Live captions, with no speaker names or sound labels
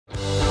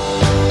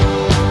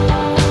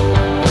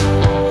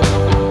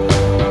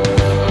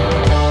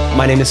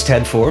My name is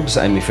Ted Forbes.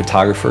 I'm a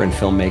photographer and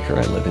filmmaker.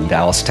 I live in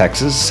Dallas,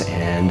 Texas,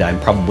 and I'm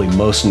probably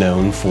most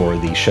known for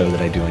the show that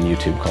I do on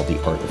YouTube called The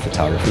Art of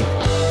Photography.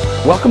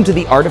 Welcome to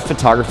the Art of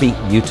Photography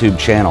YouTube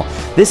channel.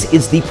 This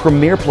is the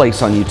premier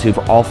place on YouTube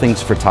for all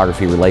things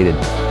photography related.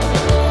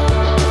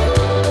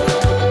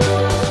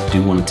 I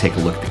do want to take a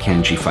look at the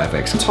Canon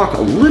G5X and talk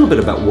a little bit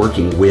about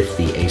working with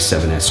the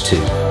A7S II.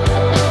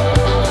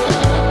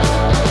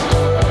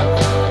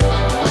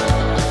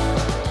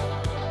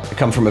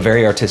 I come from a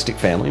very artistic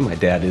family. My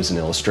dad is an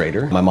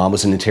illustrator. My mom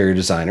was an interior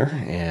designer,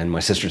 and my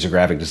sister's a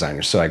graphic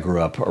designer, so I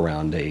grew up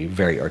around a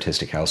very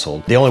artistic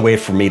household. The only way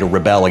for me to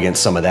rebel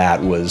against some of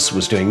that was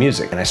doing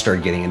music, and I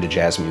started getting into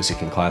jazz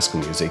music and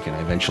classical music, and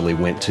I eventually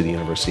went to the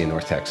University of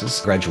North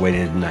Texas,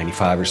 graduated in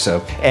 '95 or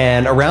so,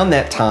 and around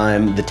that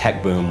time the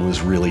tech boom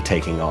was really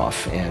taking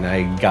off, and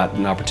I got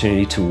an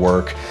opportunity to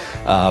work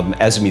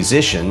as a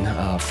musician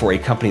for a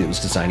company that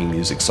was designing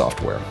music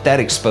software. That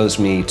exposed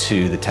me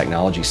to the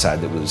technology side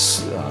that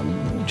was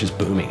just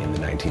booming in the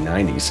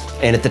 1990s.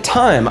 And at the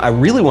time, I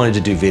really wanted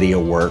to do video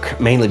work,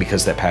 mainly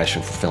because of that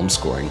passion for film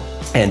scoring.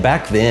 And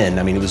back then,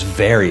 I mean, it was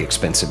very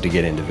expensive to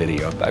get into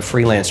video. I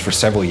freelanced for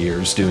several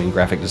years doing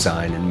graphic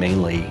design and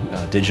mainly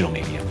digital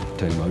media,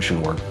 doing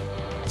motion work.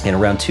 And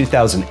around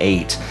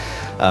 2008,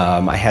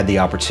 I had the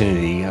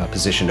opportunity, a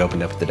position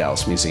opened up at the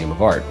Dallas Museum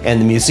of Art. And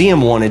the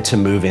museum wanted to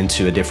move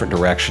into a different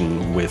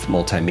direction with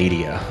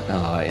multimedia,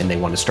 and they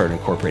wanted to start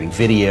incorporating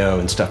video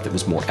and stuff that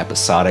was more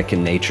episodic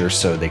in nature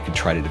so they could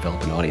try to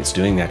develop an audience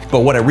doing that.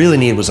 But what I really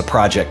needed was a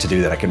project to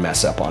do that I could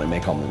mess up on and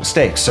make all my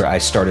mistakes. So I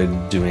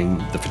started doing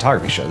the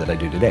photography show that I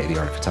do today, The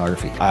Art of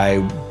Photography. I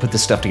put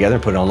this stuff together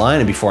and put it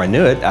online, and before I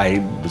knew it, I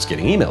was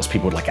getting emails.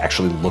 People would like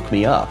actually look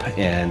me up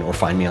or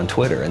find me on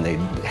Twitter, and they'd,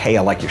 hey,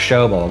 I like your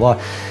show, blah, blah,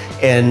 blah.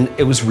 And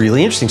it was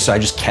really interesting, so I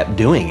just kept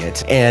doing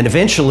it. And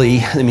eventually,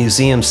 the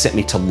museum sent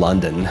me to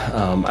London.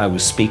 I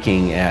was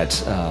speaking at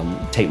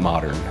Tate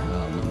Modern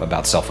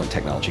about cell phone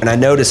technology. And I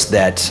noticed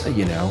that,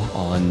 you know,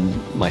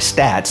 on my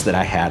stats that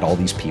I had all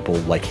these people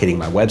like hitting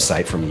my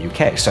website from the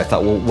UK. So I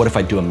thought, well, what if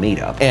I do a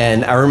meetup?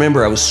 And I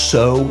remember I was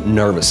so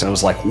nervous, and I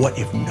was like, what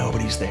if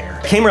nobody's there?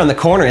 I came around the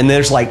corner and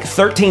there's like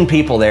 13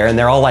 people there, and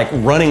they're all like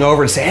running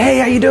over to say, hey,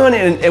 how you doing?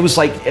 And it was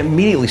like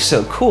immediately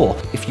so cool.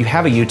 If you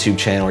have a YouTube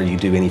channel or you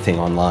do anything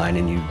online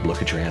and you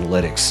look at your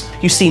analytics,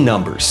 you see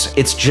numbers.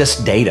 It's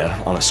just data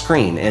on a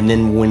screen. And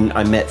then when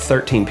I met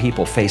 13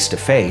 people face to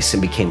face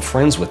and became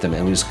friends with them,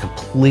 it was a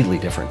completely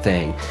different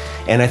thing.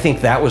 And I think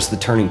that was the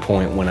turning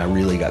point when I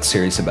really got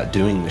serious about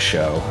doing the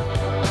show.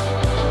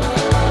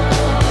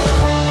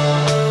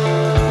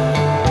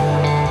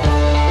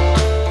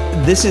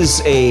 This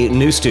is a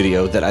new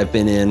studio that I've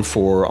been in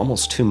for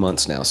almost 2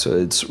 months now, so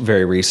it's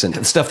very recent.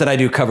 The stuff that I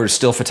do covers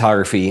still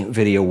photography,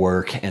 video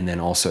work, and then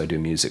also I do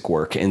music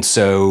work. And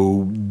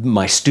so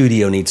my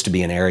studio needs to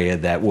be an area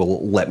that will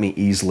let me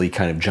easily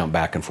kind of jump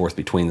back and forth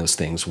between those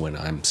things when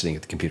I'm sitting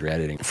at the computer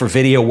editing. For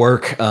video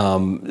work,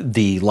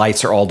 the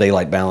lights are all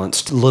daylight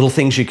balanced. Little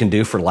things you can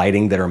do for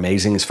lighting that are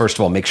amazing is, first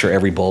of all, make sure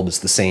every bulb is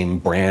the same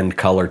brand,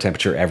 color,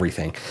 temperature,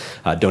 everything.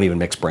 Don't even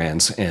mix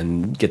brands,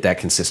 and get that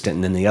consistent.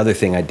 And then the other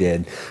thing I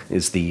did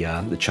is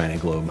the China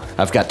globe.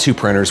 I've got two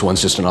printers. One's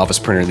just an office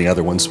printer, and the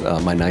other one's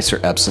my nicer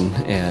Epson.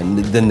 And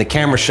then the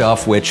camera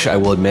shelf, which I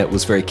will admit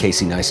was very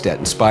Casey Neistat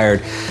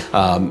inspired,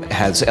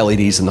 has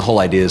LEDs, and the whole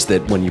idea is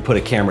that when you put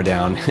a camera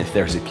down,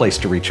 there's a place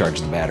to recharge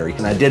the battery.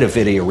 And I did a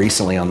video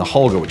recently on the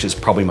Holga, which is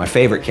probably my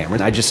favorite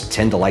camera. I just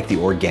tend to like the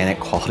organic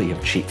quality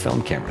of cheap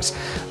film cameras.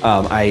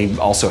 I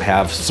also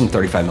have some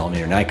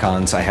 35mm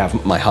Nikons. I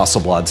have my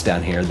Hasselblads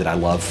down here that I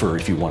love for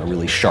if you want a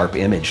really sharp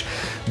image.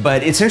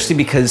 But it's interesting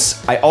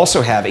because I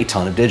also have a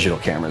ton of digital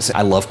cameras.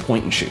 I love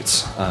point and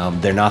shoots.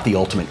 They're not the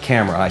ultimate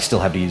camera. I still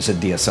have to use a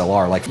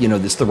DSLR. Like, you know,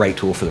 this is the right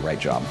tool for the right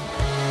job.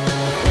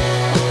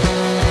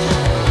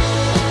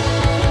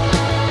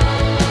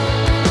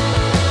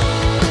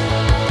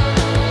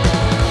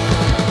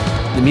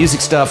 The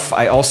music stuff,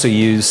 I also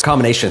use a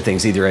combination of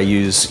things. Either I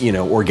use, you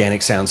know,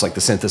 organic sounds like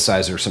the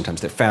synthesizer, sometimes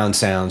they're found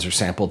sounds or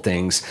sampled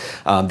things.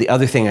 The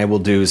other thing I will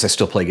do is I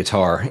still play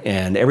guitar,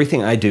 and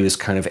everything I do is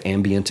kind of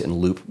ambient and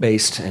loop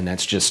based, and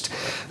that's just,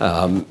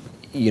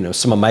 you know,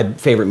 some of my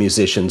favorite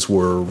musicians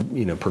were,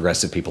 you know,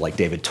 progressive people like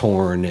David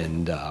Torn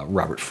and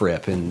Robert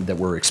Fripp, and that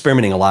were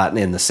experimenting a lot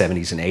in the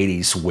 70s and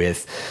 80s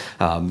with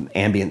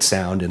ambient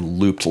sound and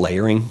looped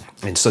layering.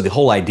 And so the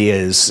whole idea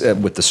is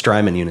with the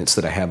Strymon units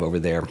that I have over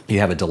there, you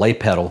have a delay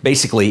pedal.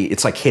 Basically,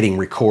 it's like hitting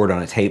record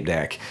on a tape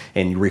deck,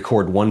 and you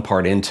record one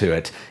part into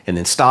it and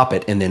then stop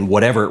it, and then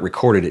whatever it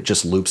recorded, it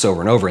just loops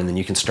over and over, and then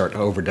you can start to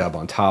overdub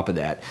on top of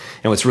that.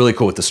 And what's really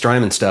cool with the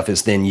Strymon stuff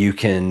is then you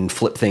can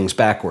flip things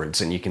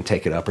backwards, and you can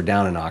take it up or down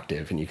down an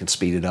octave, and you can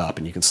speed it up,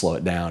 and you can slow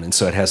it down. And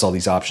so it has all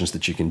these options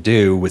that you can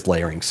do with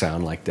layering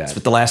sound like that.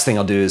 But the last thing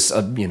I'll do is,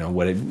 you know,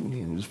 what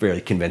is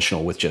very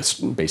conventional with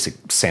just basic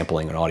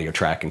sampling an audio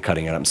track and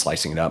cutting it up and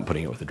slicing it up and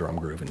putting it with a drum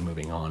groove and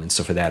moving on. And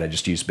so for that, I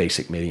just use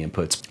basic MIDI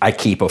inputs. I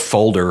keep a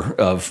folder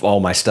of all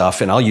my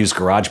stuff, and I'll use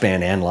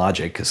GarageBand and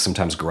Logic, because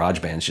sometimes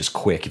GarageBand is just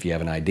quick if you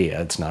have an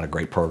idea. It's not a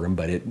great program,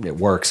 but it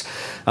works.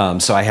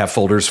 So I have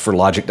folders for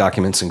Logic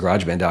documents and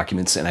GarageBand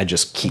documents, and I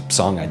just keep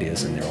song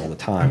ideas in there all the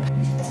time.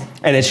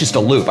 And it's just a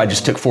loop. I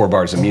just took 4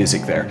 bars of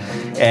music there.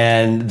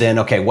 And then,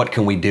 okay, what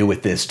can we do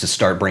with this to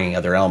start bringing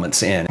other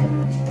elements in?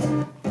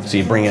 So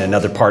you bring in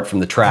another part from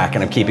the track,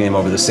 and I'm keeping them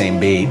over the same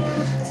beat,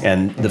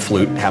 and the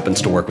flute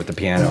happens to work with the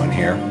piano in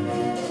here.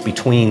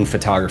 Between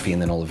photography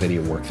and then all the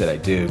video work that I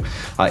do,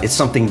 it's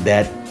something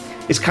that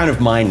is kind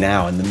of mine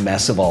now, and the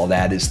mess of all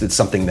that is that's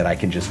something that I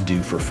can just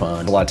do for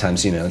fun. A lot of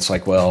times, you know, it's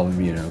like, well,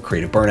 you know,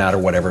 creative burnout or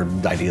whatever,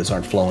 ideas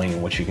aren't flowing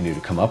and what you can do to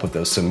come up with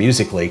those. So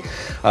musically,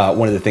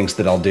 one of the things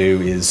that I'll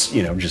do is,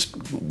 you know, just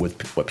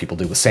with what people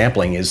do with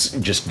sampling is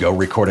just go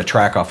record a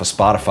track off of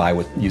Spotify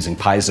with using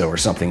Piezo or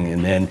something,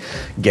 and then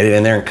get it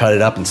in there and cut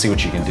it up and see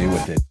what you can do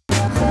with it.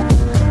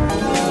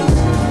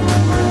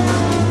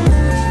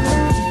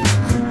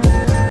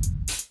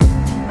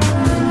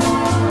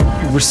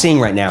 We're seeing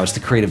right now is the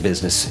creative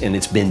business, and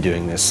it's been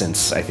doing this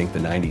since I think the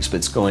 90s, but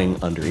it's going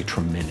under a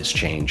tremendous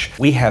change.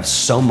 We have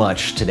so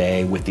much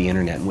today with the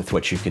internet and with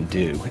what you can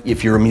do.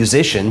 If you're a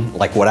musician,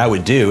 like what I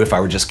would do if I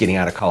were just getting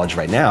out of college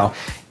right now,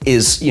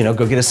 is, you know,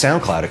 go get a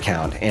SoundCloud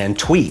account and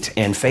tweet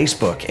and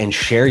Facebook and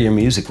share your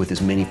music with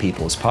as many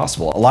people as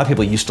possible. A lot of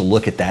people used to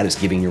look at that as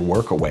giving your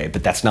work away,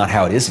 but that's not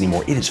how it is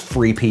anymore. It is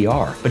free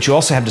PR. But you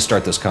also have to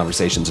start those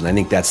conversations, and I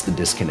think that's the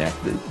disconnect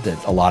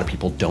that a lot of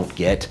people don't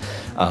get.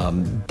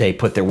 They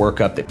put their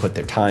work up, they put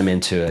their time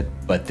into it,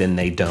 but then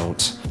they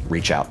don't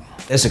reach out.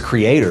 As a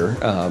creator,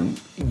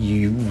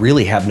 you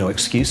really have no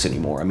excuse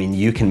anymore. I mean,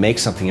 you can make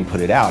something and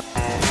put it out.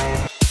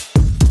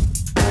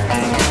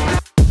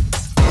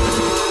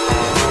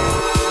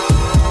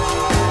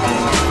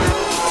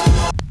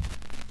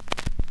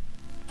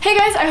 Hey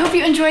guys, I hope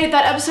you enjoyed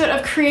that episode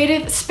of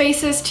Creative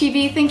Spaces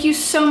TV. Thank you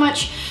so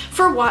much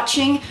for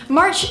watching.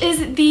 March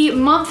is the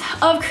month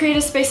of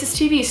Creative Spaces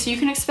TV, so you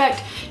can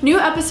expect new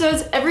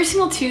episodes every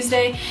single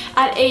Tuesday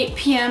at 8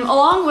 p.m.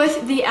 along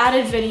with the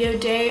added video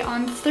day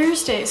on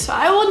Thursday. So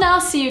I will now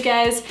see you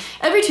guys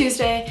every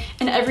Tuesday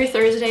and every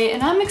Thursday,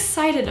 and I'm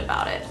excited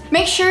about it.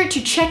 Make sure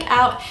to check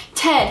out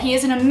Ted. He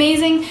is an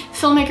amazing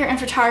filmmaker and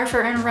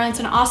photographer and runs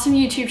an awesome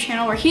YouTube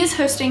channel where he is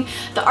hosting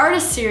the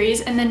Artist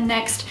Series, and then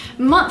next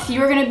month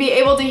you are going to be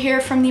able to hear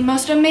from the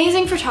most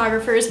amazing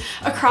photographers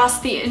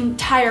across the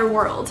entire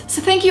world.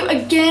 So thank you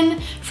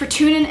again for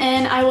tuning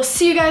in. I will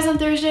see you guys on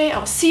Thursday. I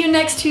will see you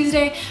next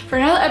Tuesday for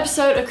another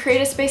episode of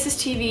Creative Spaces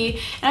TV.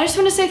 And I just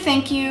want to say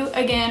thank you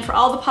again for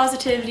all the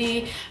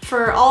positivity,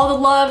 for all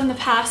the love in the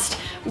past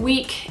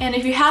week. And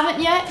if you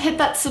haven't yet, hit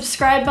that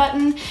subscribe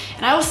button,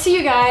 and I will see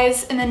you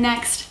guys in the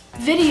next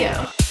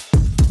video.